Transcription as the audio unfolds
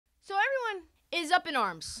is up in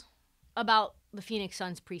arms about the Phoenix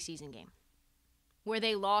Suns preseason game, where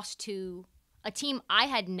they lost to a team I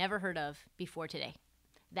had never heard of before today,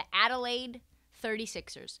 the Adelaide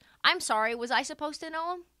 36ers. I'm sorry, was I supposed to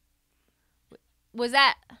know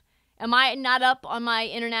them? Am I not up on my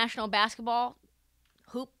international basketball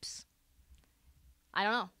hoops? I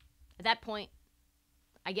don't know. At that point,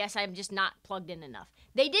 I guess I'm just not plugged in enough.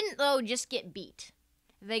 They didn't, though, just get beat.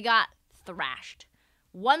 They got thrashed.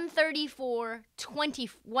 124.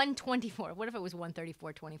 What if it was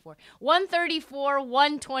 134-24?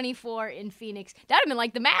 134-124 in Phoenix. That would have been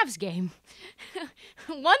like the Mavs game.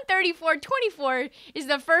 134-24 is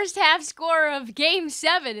the first half score of Game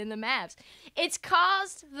 7 in the Mavs. It's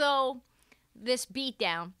caused, though, this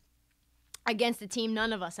beatdown against a team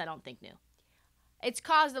none of us, I don't think, knew. It's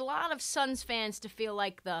caused a lot of Suns fans to feel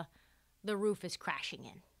like the roof is crashing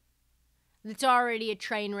in. It's already a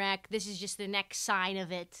train wreck. This is just the next sign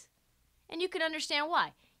of it. And you can understand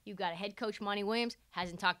why. You've got a head coach, Monty Williams,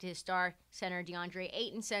 hasn't talked to his star center, DeAndre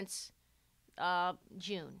Ayton, since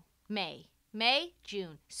June,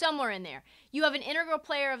 somewhere in there. You have an integral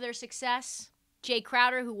player of their success, Jay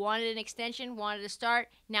Crowder, who wanted an extension, wanted to start.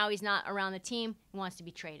 Now he's not around the team, wants to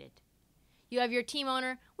be traded. You have your team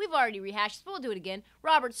owner, we've already rehashed this, but we'll do it again,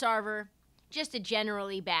 Robert Sarver, just a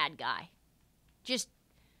generally bad guy. Just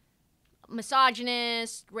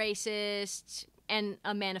misogynist, racist, and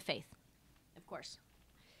a man of faith, of course.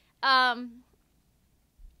 And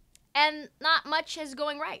not much is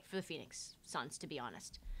going right for the Phoenix Suns, to be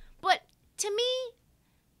honest. But to me,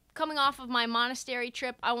 coming off of my monastery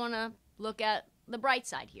trip, I want to look at the bright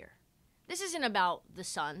side here. This isn't about the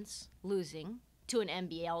Suns losing to an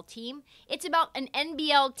NBL team. It's about an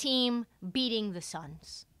NBL team beating the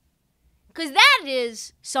Suns. Because that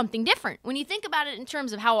is something different. When you think about it in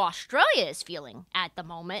terms of how Australia is feeling at the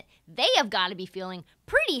moment, they have got to be feeling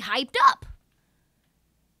pretty hyped up.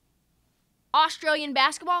 Australian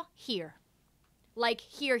basketball, here. Like,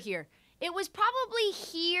 here. It was probably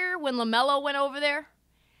here when LaMelo went over there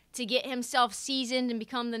to get himself seasoned and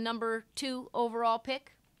become the number 2 overall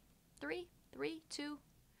pick. 3, 2.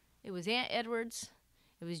 It was Ant Edwards.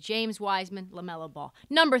 It was James Wiseman, LaMelo Ball.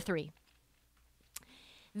 Number 3.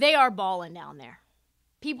 They are balling down there.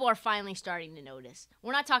 People are finally starting to notice.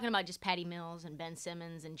 We're not talking about just Patty Mills and Ben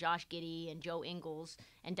Simmons and Josh Giddey and Joe Ingles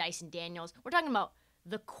and Dyson Daniels. We're talking about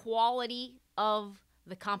the quality of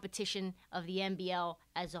the competition of the NBL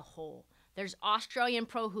as a whole. There's Australian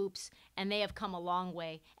pro hoops, and they have come a long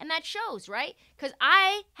way. And that shows, right? Because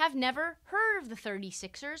I have never heard of the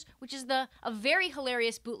 36ers, which is a very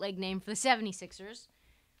hilarious bootleg name for the 76ers.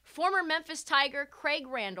 Former Memphis Tiger Craig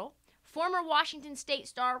Randall, former Washington State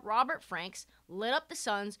star Robert Franks lit up the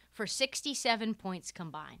Suns for 67 points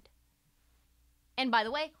combined. And by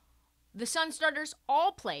the way, the Suns starters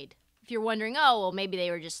all played. If you're wondering, oh, well, maybe they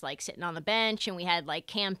were just like sitting on the bench and we had like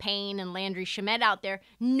Campaign and Landry Shamet out there.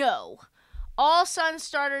 No. All Suns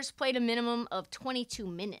starters played a minimum of 22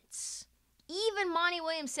 minutes. Even Monty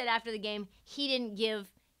Williams said after the game he didn't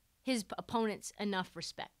give his opponents enough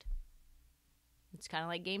respect. It's kind of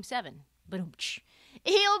like Game 7. Ba-dum-tsh.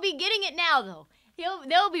 He'll be getting it now, though.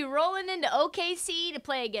 They'll be rolling into OKC to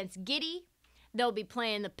play against Giddey. They'll be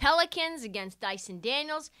playing the Pelicans against Dyson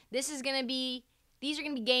Daniels. These are going to be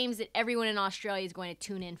games that everyone in Australia is going to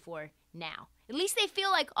tune in for now. At least they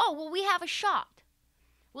feel like, oh, well, we have a shot.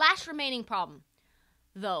 Last remaining problem,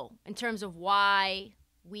 though, in terms of why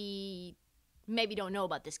we maybe don't know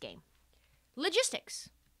about this game. Logistics.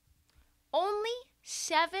 Only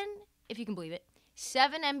 7, if you can believe it,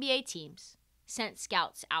 7 NBA teams sent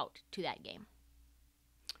scouts out to that game.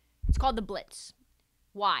 It's called the Blitz.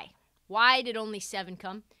 Why? Why did only 7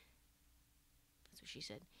 come? That's what she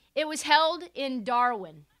said. It was held in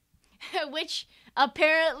Darwin, which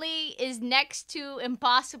apparently is next to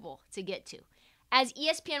impossible to get to. As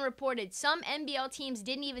ESPN reported, some NBL teams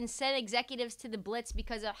didn't even send executives to the Blitz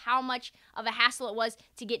because of how much of a hassle it was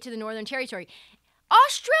to get to the Northern Territory.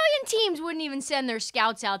 Australian teams wouldn't even send their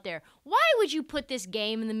scouts out there. Why would you put this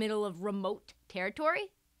game in the middle of remote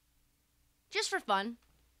territory? Just for fun,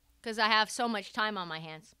 because I have so much time on my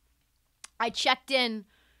hands. I checked in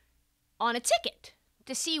on a ticket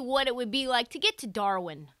to see what it would be like to get to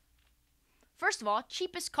Darwin. First of all,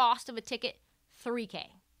 cheapest cost of a ticket, $3,000.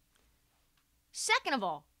 Second of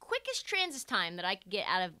all, quickest transit time that I could get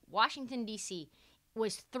out of Washington, D.C.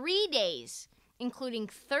 was 3 days, including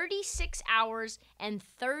 36 hours and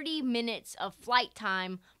 30 minutes of flight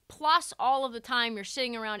time, plus all of the time you're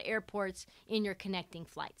sitting around airports in your connecting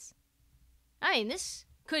flights. I mean, this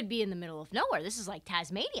could be in the middle of nowhere. This is like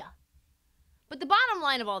Tasmania. But the bottom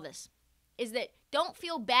line of all this is that don't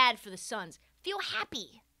feel bad for the Suns. Feel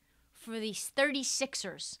happy for these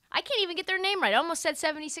 36ers. I can't even get their name right. I almost said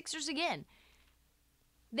 76ers again.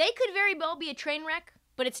 They could very well be a train wreck,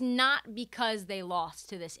 but it's not because they lost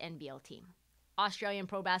to this NBL team. Australian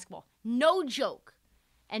pro basketball. No joke.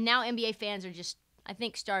 And now NBA fans are just, I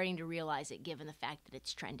think, starting to realize it given the fact that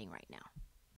it's trending right now.